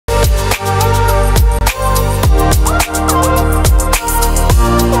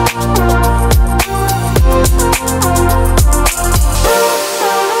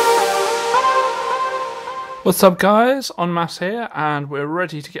What's up guys, Onmaths here, and we're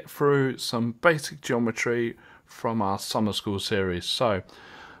ready to get through some basic geometry from our summer school series. So,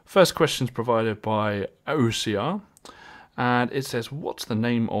 first question is provided by OCR, and it says, what's the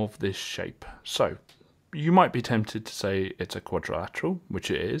name of this shape? So, you might be tempted to say it's a quadrilateral, which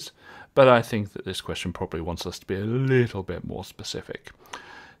it is, but I think that this question probably wants us to be a little bit more specific.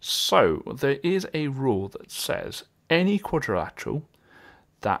 So, there is a rule that says any quadrilateral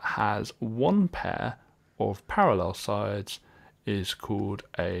that has one pair of parallel sides is called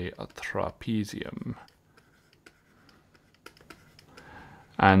a trapezium.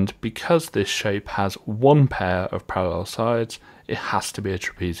 And because this shape has one pair of parallel sides, it has to be a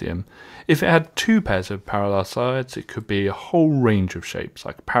trapezium. If it had two pairs of parallel sides, it could be a whole range of shapes,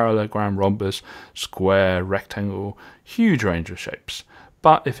 like parallelogram, rhombus, square, rectangle, huge range of shapes.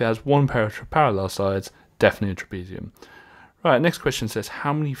 But if it has one pair of parallel sides, definitely a trapezium. Right, next question says,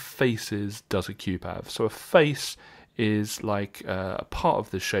 how many faces does a cube have? So a face is like a part of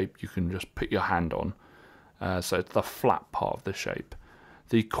the shape you can just put your hand on. So it's the flat part of the shape.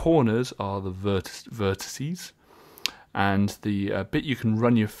 The corners are the vertices, and the bit you can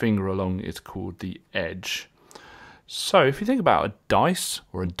run your finger along is called the edge. So if you think about a dice,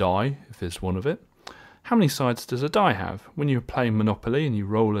 or a die, if there's one of it, how many sides does a die have? When you're playing Monopoly and you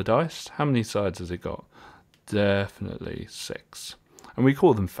roll a dice, how many sides has it got? Definitely 6. And we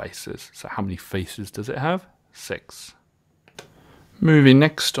call them faces. So how many faces does it have? 6. Moving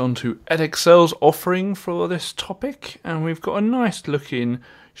next on to Edexcel's offering for this topic, and we've got a nice looking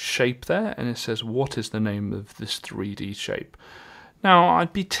shape there, and it says, what is the name of this 3D shape? Now,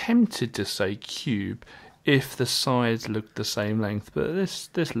 I'd be tempted to say cube if the sides looked the same length, but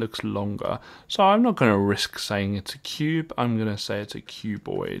this looks longer. So I'm not going to risk saying it's a cube. I'm going to say it's a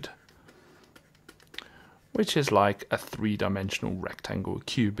cuboid, which is like a three-dimensional rectangle. A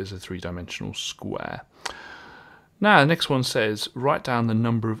cube is a three-dimensional square. Now, the next one says, write down the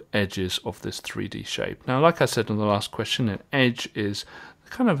number of edges of this 3D shape. Now, like I said in the last question, an edge is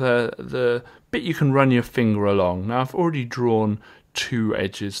kind of the bit you can run your finger along. Now, I've already drawn 2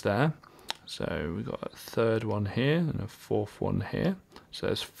 edges there. So we've got a third one here and a fourth one here. So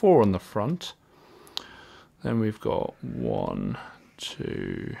there's 4 on the front. Then we've got 1,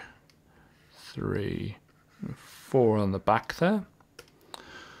 2, 3, 4 on the back there,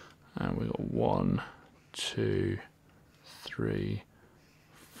 and we've got 1, 2, 3,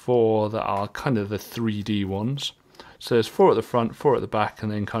 4 that are kind of the 3D ones. So there's 4 at the front, 4 at the back,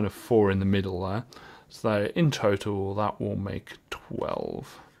 and then kind of 4 in the middle there. So in total that will make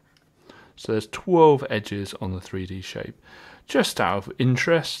 12. So there's 12 edges on the 3D shape. Just out of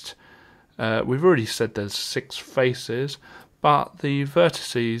interest, we've already said there's 6 faces, but the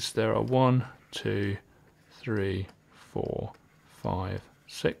vertices, there are 1, 2, 3, 4, 5,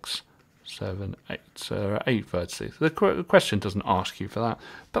 6, 7, 8. So there are 8 vertices. The question doesn't ask you for that,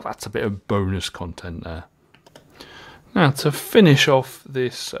 but that's a bit of bonus content there. Now, to finish off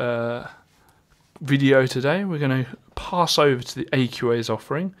this video today, we're going to pass over to the AQA's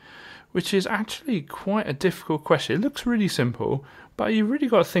offering, which is actually quite a difficult question. It looks really simple, but you've really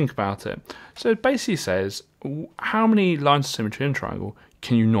got to think about it. So it basically says, how many lines of symmetry in a triangle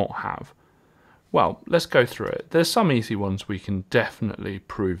can you not have? Well, let's go through it. There's some easy ones we can definitely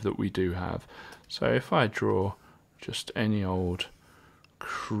prove that we do have. So if I draw just any old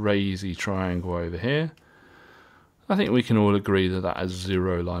crazy triangle over here, I think we can all agree that that has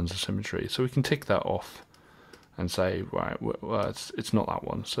 0 lines of symmetry. So we can tick that off and say, right, well, it's not that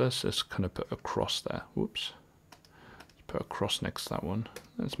one. So let's just kind of put a cross there. Whoops. Put a cross next to that one.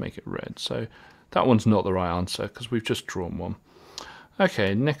 Let's make it red. So that one's not the right answer because we've just drawn one.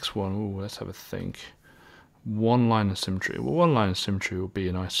 Okay, next one. Ooh, let's have a think. 1 line of symmetry. Well, 1 line of symmetry will be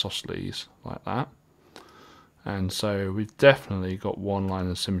an isosceles like that. And so we've definitely got 1 line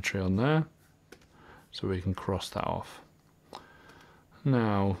of symmetry on there. So we can cross that off.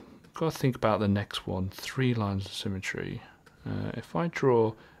 Now, we've got to think about the next one. 3 lines of symmetry. If I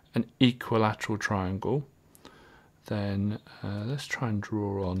draw an equilateral triangle, then let's try and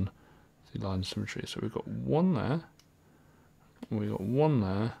draw on the line of symmetry. So we've got 1 there. We got 1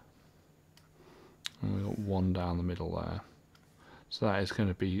 there, and we got 1 down the middle there. So that is going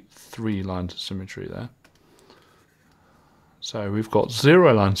to be 3 lines of symmetry there. So we've got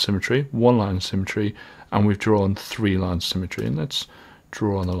 0 line of symmetry, 1 line of symmetry, and we've drawn 3 lines of symmetry. And let's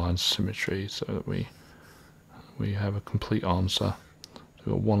draw on the lines of symmetry so that we have a complete answer. So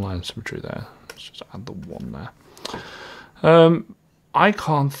we've got 1 line of symmetry there. Let's just add the 1 there. I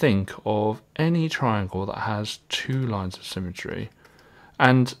can't think of any triangle that has 2 lines of symmetry,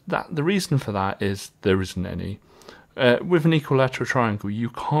 and the reason for that is there isn't any. With an equilateral triangle, you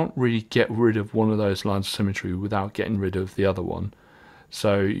can't really get rid of one of those lines of symmetry without getting rid of the other one.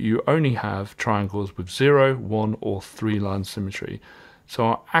 So you only have triangles with 0, 1 or 3 lines of symmetry. So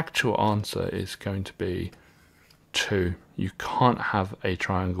our actual answer is going to be 2. You can't have a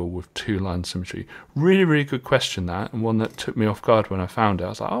triangle with 2 lines of symmetry. Really, really good question, that, and one that took me off guard when I found it. I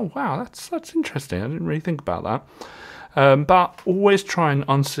was like, oh wow, that's interesting. I didn't really think about that. But always try and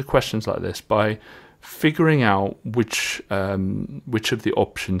answer questions like this by figuring out which of the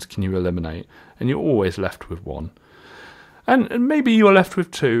options can you eliminate, and you're always left with 1. And maybe you're left with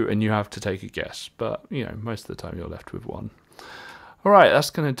 2 and you have to take a guess, but you know, most of the time you're left with 1. Alright,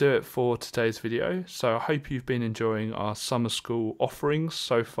 that's going to do it for today's video. So I hope you've been enjoying our summer school offerings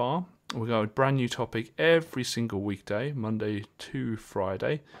so far. We've got a brand new topic every single weekday, Monday to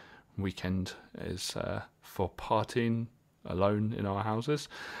Friday. Weekend is for partying alone in our houses.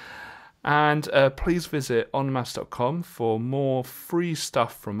 And please visit onmaths.com for more free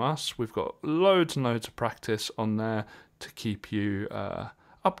stuff from us. We've got loads and loads of practice on there to keep you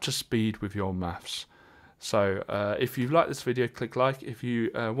up to speed with your maths. So if you've liked this video, click like. If you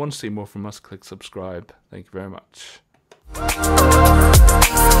want to see more from us, click subscribe. Thank you very much.